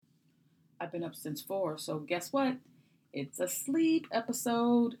I've been up since 4. So guess what? It's a sleep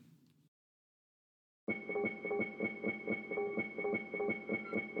episode.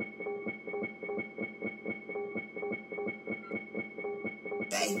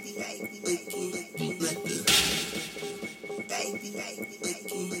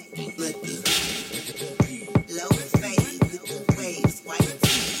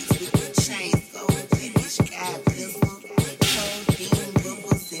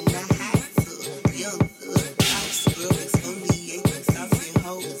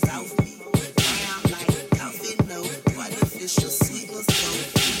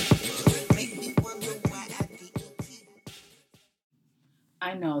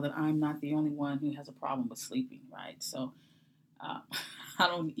 I know that I'm not the only one who has a problem with sleeping, right? So uh, I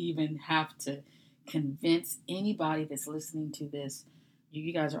don't even have to convince anybody that's listening to this.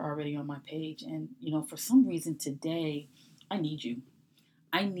 You guys are already on my page. And, for some reason today, I need you.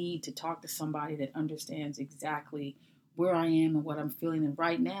 I need to talk to somebody that understands exactly where I am and what I'm feeling. And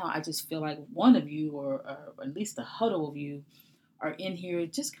right now, I just feel like one of you, or at least a huddle of you, are in here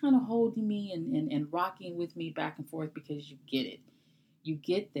just kind of holding me and rocking with me back and forth because you get it. You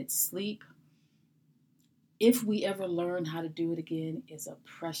get that sleep, if we ever learn how to do it again, is a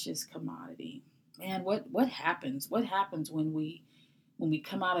precious commodity. Man, what happens? What happens when we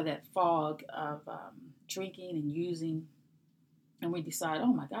come out of that fog of drinking and using, and we decide,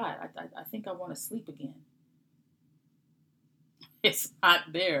 oh my God, I think I want to sleep again. It's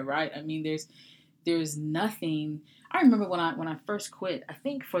not there, right? I mean, there's nothing. I remember when I first quit. I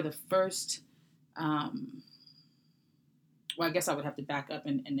think for the first, well, I guess I would have to back up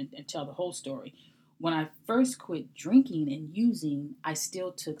and tell the whole story. When I first quit drinking and using, I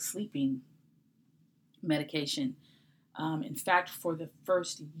still took sleeping medication. In fact, for the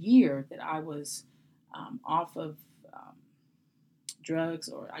first year that I was off of drugs,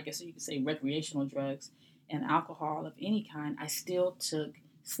 or I guess you could say recreational drugs and alcohol of any kind, I still took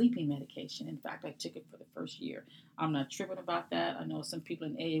sleeping medication. In fact, I took it for the first year. I'm not tripping about that. I know some people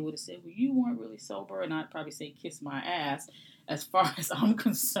in AA would have said, well, you weren't really sober. And I'd probably say, kiss my ass. As far as I'm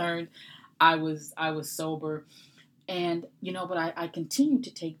concerned, I was sober. And, but I continued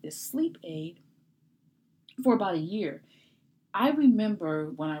to take this sleep aid for about a year. I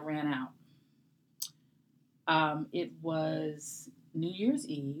remember when I ran out, it was New Year's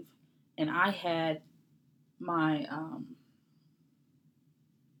Eve, and I had my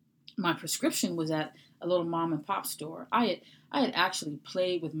prescription was at a little mom and pop store. I had actually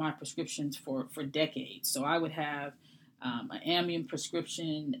played with my prescriptions for decades. So I would have an Ambien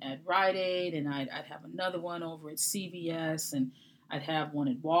prescription at Rite Aid, and I'd have another one over at CVS, and I'd have one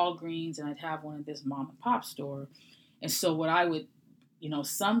at Walgreens, and I'd have one at this mom and pop store. And so what I would,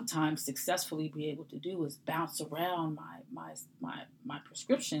 sometimes successfully be able to do is bounce around my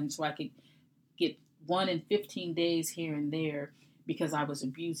prescription so I could get one in 15 days here and there because I was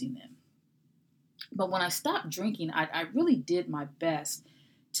abusing them. But when I stopped drinking, I really did my best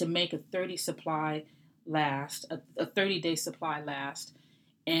to make a 30 supply last, a 30-day supply last.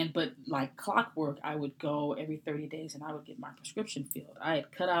 But like clockwork, I would go every 30 days and I would get my prescription filled. I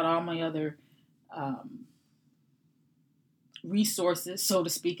had cut out all my other resources, so to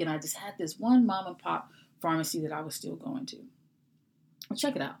speak, and I just had this one mom and pop pharmacy that I was still going to. Well,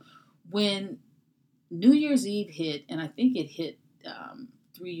 check it out. When New Year's Eve hit, and I think it hit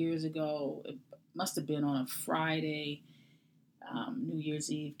 3 years ago, it must have been on a Friday. New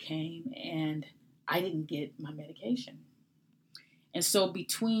Year's Eve came, and I didn't get my medication. And so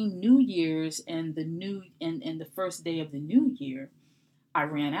between New Year's and the first day of the new year, I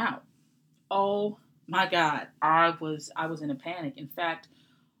ran out. Oh my God, I was in a panic. In fact,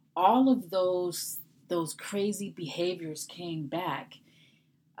 all of those crazy behaviors came back.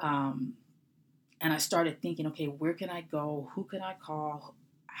 And I started thinking, okay, where can I go? Who can I call?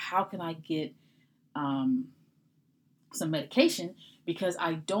 How can I get some medication? Because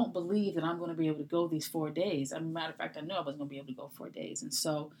I don't believe that I'm going to be able to go these 4 days. As a matter of fact, I knew I wasn't going to be able to go 4 days. And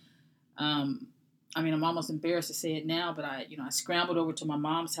so, I'm almost embarrassed to say it now, but I scrambled over to my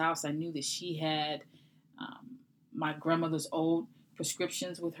mom's house. I knew that she had my grandmother's old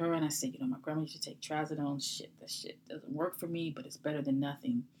prescriptions with her. And I said, my grandma used to take trazodone. That shit doesn't work for me, but it's better than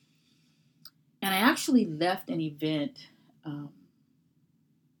nothing. And I actually left an event and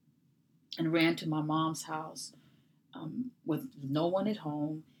ran to my mom's house with no one at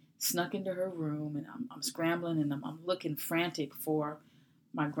home, snuck into her room, and I'm scrambling and I'm looking frantic for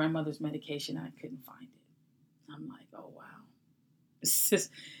my grandmother's medication. And I couldn't find it. I'm like, oh, wow.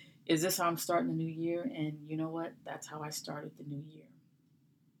 Is this how I'm starting the new year? And you know what? That's how I started the new year.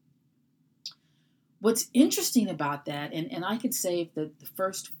 What's interesting about that, and I could say the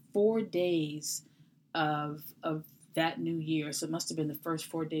first 4 days of that new year, so it must have been the first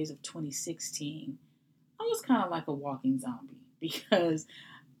 4 days of 2016, I was kind of like a walking zombie because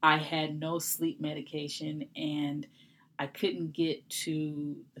I had no sleep medication and I couldn't get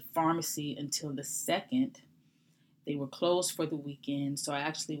to the pharmacy until the second. They were closed for the weekend, so I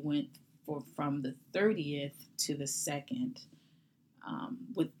actually went from the 30th to the second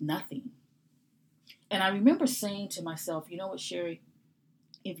with nothing. And I remember saying to myself, you know what, Sherry,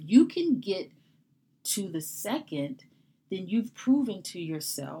 if you can get to the second, then you've proven to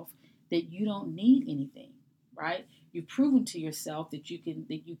yourself that you don't need anything, right? You've proven to yourself that you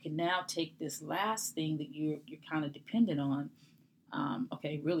can now take this last thing that you're kind of dependent on,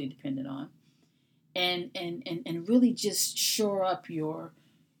 really dependent on, and really just shore up your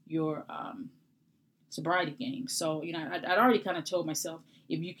sobriety game. So I'd already kind of told myself,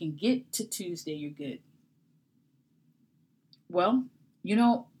 if you can get to Tuesday, you're good. Well, you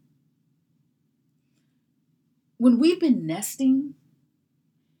know, when we've been nesting,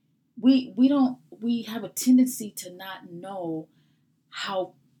 we have a tendency to not know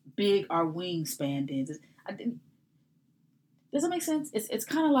how big our wingspan is. Does that make sense? It's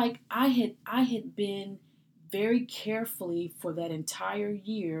kind of like I had been very carefully for that entire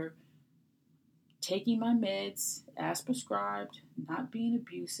year, taking my meds as prescribed, not being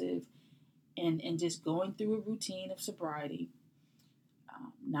abusive, and just going through a routine of sobriety,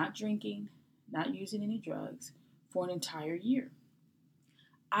 not drinking, not using any drugs for an entire year.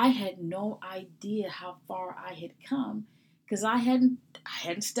 I had no idea how far I had come because I hadn't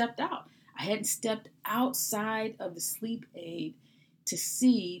stepped out. I hadn't stepped outside of the sleep aid to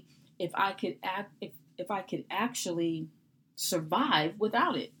see if I could if I could actually survive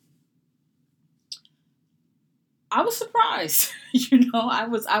without it. I was surprised. I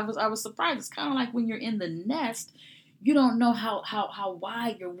was surprised. It's kind of like when you're in the nest, you don't know how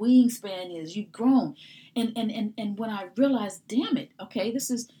wide your wingspan is. You've grown. And when I realized, damn it, okay,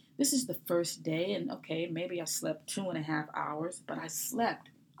 this is the first day, and okay, maybe I slept 2.5 hours, but I slept.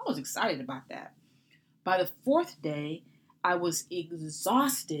 I was excited about that. By the fourth day, I was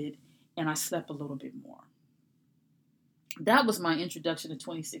exhausted and I slept a little bit more. That was my introduction to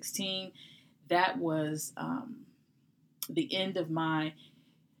 2016. That was the end of my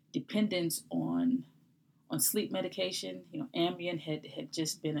dependence on sleep medication. Ambien had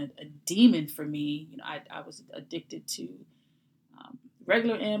just been a demon for me. I was addicted to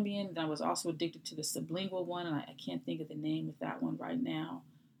regular Ambien, and I was also addicted to the sublingual one, and I can't think of the name of that one right now.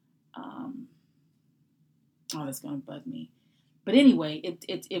 That's going to bug me. But anyway,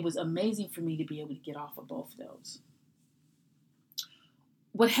 it was amazing for me to be able to get off of both of those.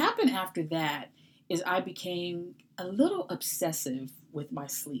 What happened after that is I became a little obsessive with my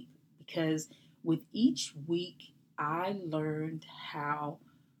sleep because with each week I learned how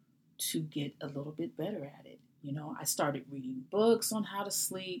to get a little bit better at it. I started reading books on how to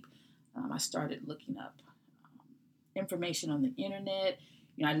sleep. I started looking up information on the internet.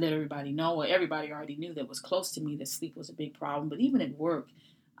 I let everybody know, or everybody already knew that was close to me, that sleep was a big problem. But even at work,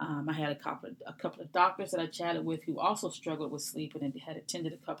 I had a couple of doctors that I chatted with who also struggled with sleep and had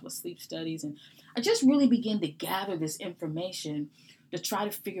attended a couple of sleep studies. And I just really began to gather this information to try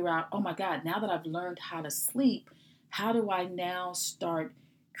to figure out, oh my God, now that I've learned how to sleep, how do I now start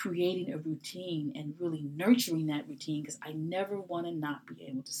creating a routine and really nurturing that routine? Because I never want to not be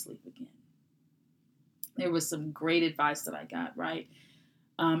able to sleep again. There was some great advice that I got, right?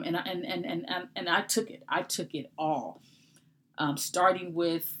 And I took it. I took it all. Starting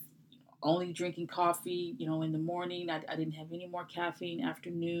with only drinking coffee, in the morning. I didn't have any more caffeine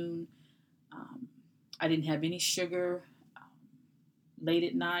afternoon. I didn't have any sugar late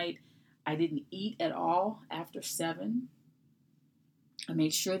at night. I didn't eat at all after 7. I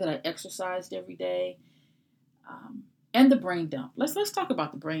made sure that I exercised every day. And the brain dump. Let's talk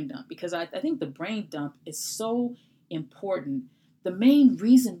about the brain dump, because I think the brain dump is so important. The main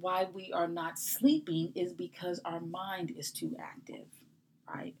reason why we are not sleeping is because our mind is too active,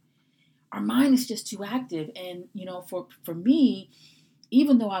 right? Our mind is just too active. And, for me,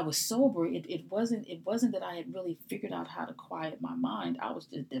 even though I was sober, it wasn't that I had really figured out how to quiet my mind. I was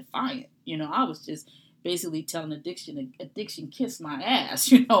just defiant. I was just basically telling addiction kiss my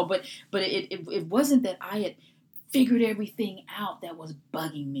ass, but it wasn't that I had figured everything out that was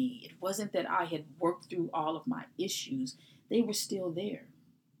bugging me. It wasn't that I had worked through all of my issues. They were still there.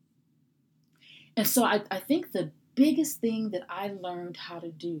 And so I think the biggest thing that I learned how to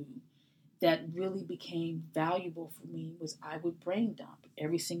do that really became valuable for me was I would brain dump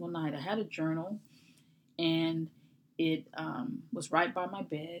every single night. I had a journal, and it was right by my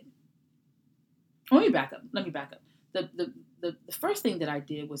bed. Let me back up. The the first thing that I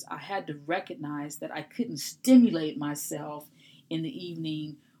did was I had to recognize that I couldn't stimulate myself in the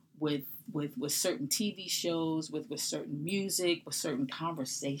evening with with certain TV shows, with certain music, with certain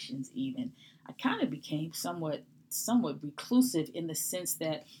conversations even. I kind of became somewhat reclusive in the sense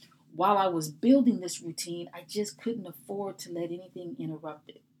that while I was building this routine, I just couldn't afford to let anything interrupt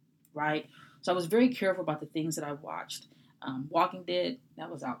it, right? So I was very careful about the things that I watched. Walking Dead, that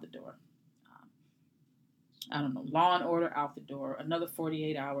was out the door. Um, I don't know, Law and Order out the door. Another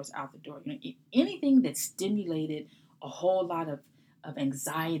 48 Hours out the door. Anything that stimulated a whole lot of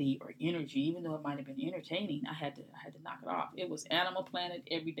anxiety or energy, even though it might have been entertaining, I had to knock it off. It was Animal Planet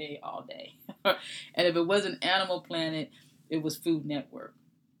every day, all day. And if it wasn't Animal Planet, it was Food Network.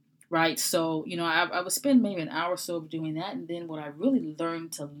 Right. So, I would spend maybe an hour or so doing that. And then what I really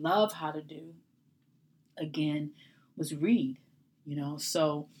learned to love how to do again was read,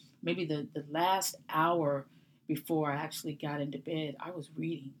 So maybe the last hour before I actually got into bed, I was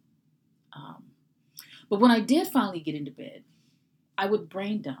reading. Um, but when I did finally get into bed, I would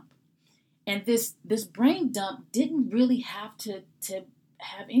brain dump. And this brain dump didn't really have to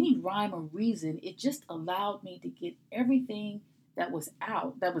have any rhyme or reason. It just allowed me to get everything that was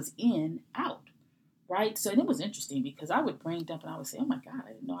in, out. Right? So and it was interesting because I would brain dump and I would say, oh my God,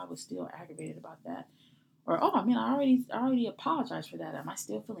 I didn't know I was still aggravated about that. Or, oh, I mean, I already apologized for that. Am I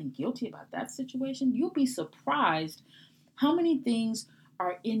still feeling guilty about that situation? You'll be surprised how many things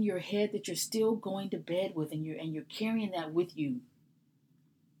are in your head that you're still going to bed with, and you're carrying that with you.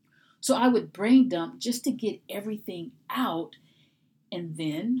 So I would brain dump just to get everything out, and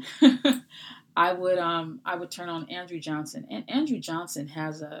then I would turn on Andrew Johnson, and Andrew Johnson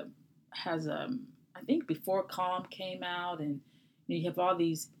has I think before Calm came out, and you have all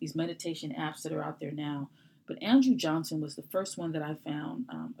these meditation apps that are out there now. But Andrew Johnson was the first one that I found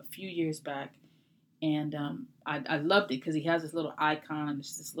a few years back, and I loved it because he has this little icon,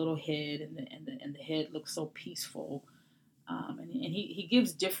 this little head, and the head looks so peaceful, and he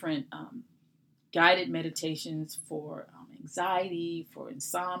gives different guided meditations for anxiety, for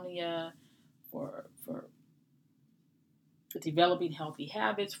insomnia, for developing healthy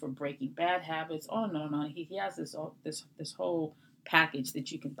habits, for breaking bad habits. Oh no, he has this whole package that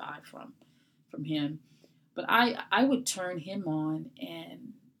you can buy from him. But I would turn him on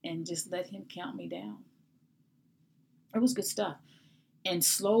and just let him count me down. It was good stuff. And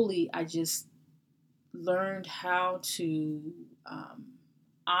slowly I just learned how to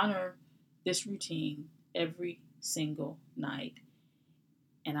honor this routine every single night.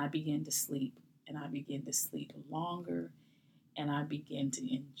 And I began to sleep. And I began to sleep longer. And I began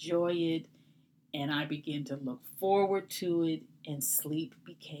to enjoy it. And I began to look forward to it. And sleep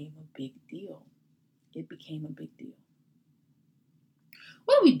became a big deal. It became a big deal.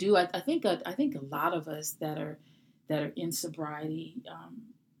 What do we do? I think a lot of us that are in sobriety,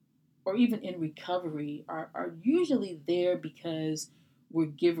 or even in recovery, are usually there because we're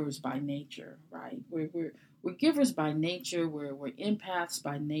givers by nature, right? We're givers by nature. We're empaths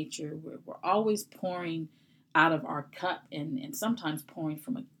by nature. We're always pouring out of our cup, and sometimes pouring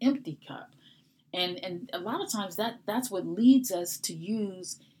from an empty cup. And a lot of times that's what leads us to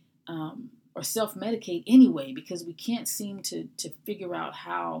use or self-medicate anyway, because we can't seem to figure out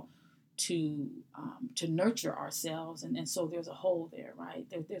how to nurture ourselves, and so there's a hole there, right?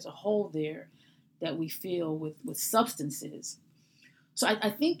 There's a hole there that we feel with substances. So I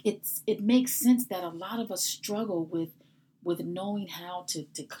think it makes sense that a lot of us struggle with knowing how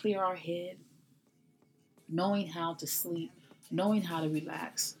to clear our head, knowing how to sleep, knowing how to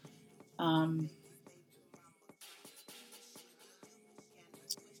relax. Um,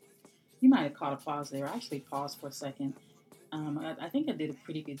 you might have caught a pause there. I actually paused for a second. I think I did a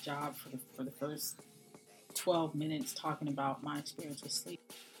pretty good job for the first 12 minutes talking about my experience with sleep.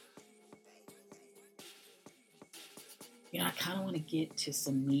 I kind of want to get to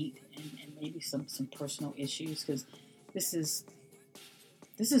some meat and maybe some personal issues, because this is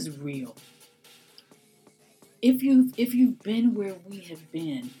this is real. If you've been where we have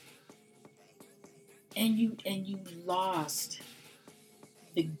been, and you lost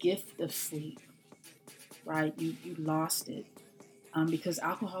the gift of sleep, right? You lost it, because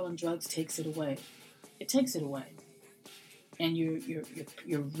alcohol and drugs takes it away. It takes it away, and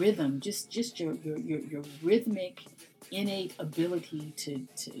your rhythm, just your rhythmic, innate ability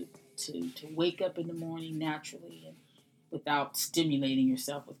to wake up in the morning naturally, and without stimulating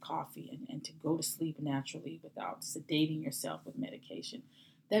yourself with coffee, and to go to sleep naturally without sedating yourself with medication.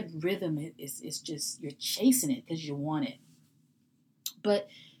 That rhythm is just, you're chasing it because you want it. But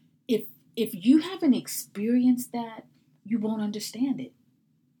if if you haven't experienced that, you won't understand it.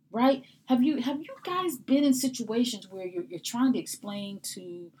 right? Have you guys been in situations where you're trying to explain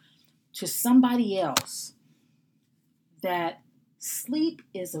to somebody else that sleep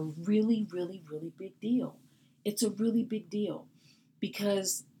is a really, really, really big deal? It's a really big deal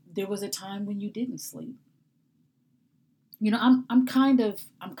because there was a time when you didn't sleep. I'm kind of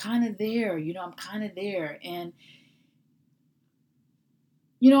there. I'm kind of there, and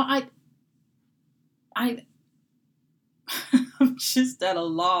you know, I I'm just at a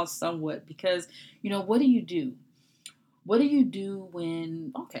loss somewhat because what do you do? What do you do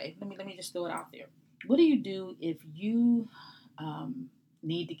when? Okay, let me just throw it out there. What do you do if you um,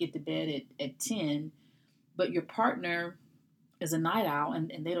 need to get to bed at 10, but your partner is a night owl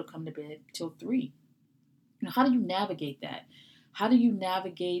and they don't come to bed till 3? How do you navigate that? How do you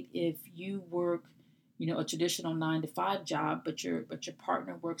navigate if you work, a traditional 9 to 5 job, but your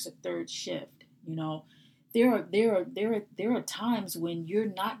partner works a third shift? There are times when you're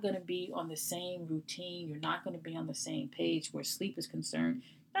not going to be on the same routine. You're not going to be on the same page where sleep is concerned.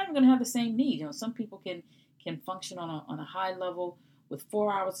 You're not even going to have the same need. Some people can function on a high level with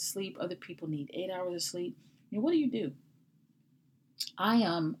 4 hours of sleep. Other people need 8 hours of sleep. What do you do?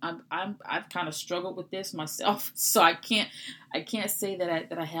 I've kind of struggled with this myself, so I can't say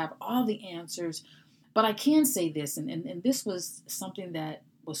that I have all the answers, but I can say this, and this was something that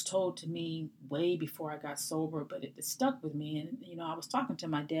was told to me way before I got sober, but it stuck with me. And I was talking to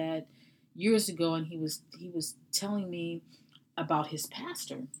my dad years ago, and he was telling me about his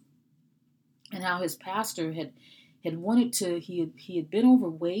pastor and how his pastor had wanted to he had been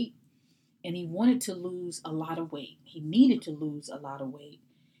overweight and he wanted to lose a lot of weight. He needed to lose a lot of weight.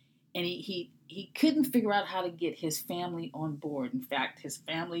 And he couldn't figure out how to get his family on board. In fact, his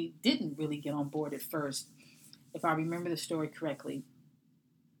family didn't really get on board at first, if I remember the story correctly.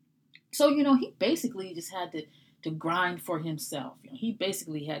 So, he basically just had to grind for himself. He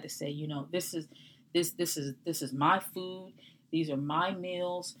basically had to say, this is my food, these are my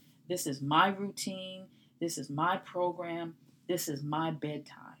meals, this is my routine, this is my program, this is my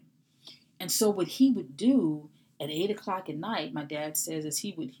bedtime. And so what he would do at 8 o'clock at night, my dad says, is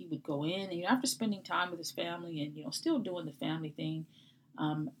he would go in, and after spending time with his family and still doing the family thing,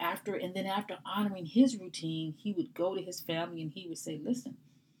 after honoring his routine, he would go to his family and he would say, listen,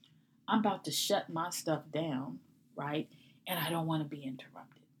 I'm about to shut my stuff down, right? And I don't want to be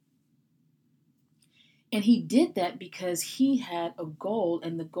interrupted. And he did that because he had a goal,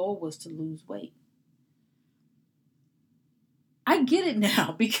 and the goal was to lose weight. I get it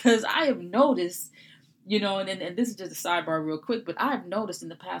now because I have noticed, and this is just a sidebar real quick, but I've noticed in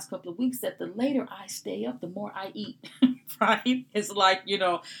the past couple of weeks that the later I stay up, the more I eat, right? It's like,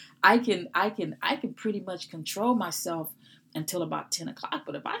 I can pretty much control myself until about 10 o'clock.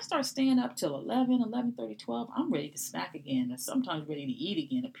 But if I start staying up till 11:30, 12, I'm ready to snack again. And sometimes ready to eat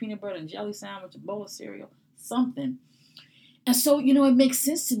again. A peanut butter and jelly sandwich, a bowl of cereal, something. And so, it makes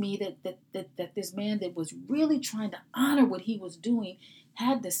sense to me that this man that was really trying to honor what he was doing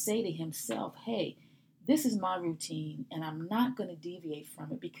had to say to himself, hey, this is my routine and I'm not going to deviate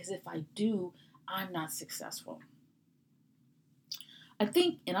from it because if I do, I'm not successful. I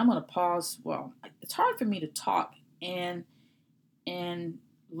think, and I'm going to pause, well, it's hard for me to talk and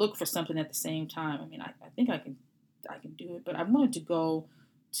look for something at the same time. I mean, I think I can do it, but I wanted to go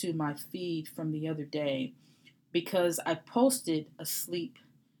to my feed from the other day because I posted a sleep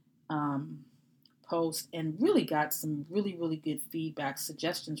um, post and really got some really, really good feedback,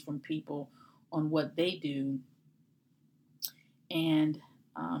 suggestions from people on what they do. And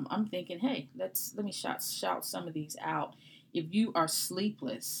I'm thinking, hey, let me shout some of these out. If you are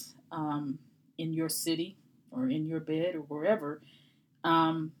sleepless in your city or in your bed or wherever,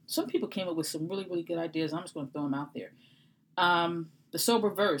 some people came up with some really, really good ideas. I'm just going to throw them out there. The Sober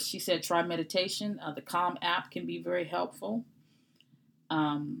Verse, she said, try meditation. The Calm app can be very helpful.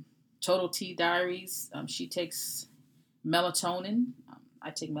 Total T Diaries, she takes melatonin. I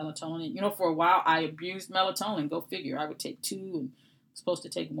take melatonin. For a while I abused melatonin. Go figure. I would take 2 and I'm supposed to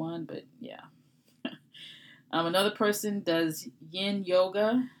take 1, but yeah. Another person does yin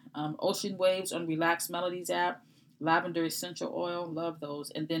yoga, ocean waves on Relax Melodies app, lavender essential oil, love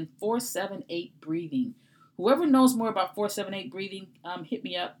those. And then 478 breathing. Whoever knows more about 478 breathing, hit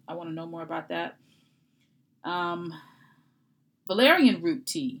me up. I want to know more about that. Valerian root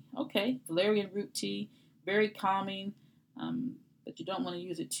tea. Okay, valerian root tea, very calming, but you don't want to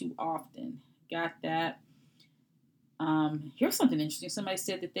use it too often. Got that. Here's something interesting. Somebody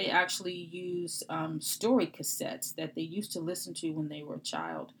said that they actually use story cassettes that they used to listen to when they were a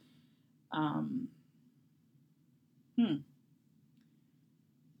child. Um,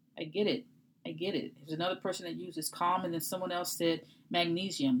 I get it. I get it. There's another person that uses calm, and then someone else said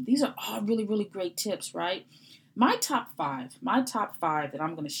magnesium. These are all really, really great tips, right? My top five that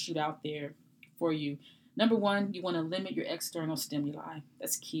I'm going to shoot out there for you. Number one, you want to limit your external stimuli.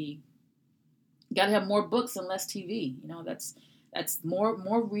 That's key. You got to have more books and less TV. That's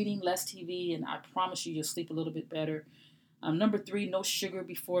more reading, less TV, and I promise you'll sleep a little bit better. Number three, no sugar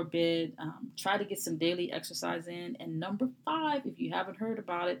before bed. Try to get some daily exercise in. And number five, if you haven't heard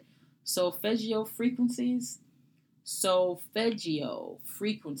about it, solfeggio frequencies. Solfeggio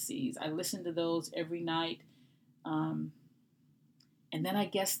frequencies. I listen to those every night. Um, and then I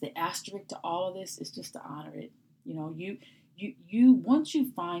guess the asterisk to all of this is just to honor it. You once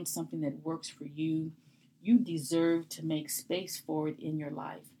you find something that works for you, you deserve to make space for it in your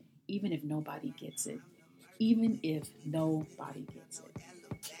life, even if nobody gets it. Even if nobody gets it.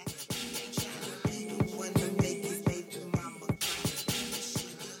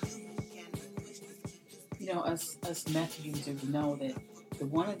 Us meth users know that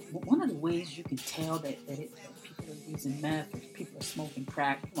one of the ways you can tell that people are using meth or people are smoking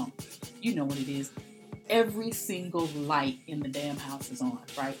crack. Come on, you know what it is. Every single light in the damn house is on,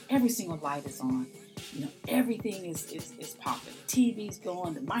 right? Every single light is on. Everything is popping. The TV's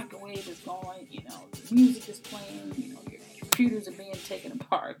going, the microwave is going, the music is playing, your computers are being taken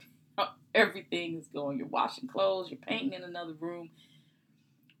apart. Everything is going. You're washing clothes, you're painting in another room.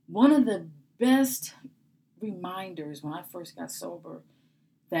 One of the best reminders when I first got sober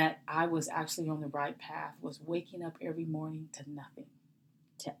that I was actually on the right path was waking up every morning to nothing,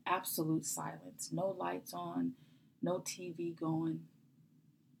 to absolute silence. No lights on, no TV going.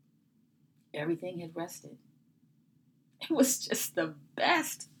 Everything had rested. It was just the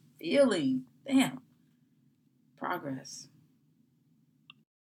best feeling. Damn. Progress.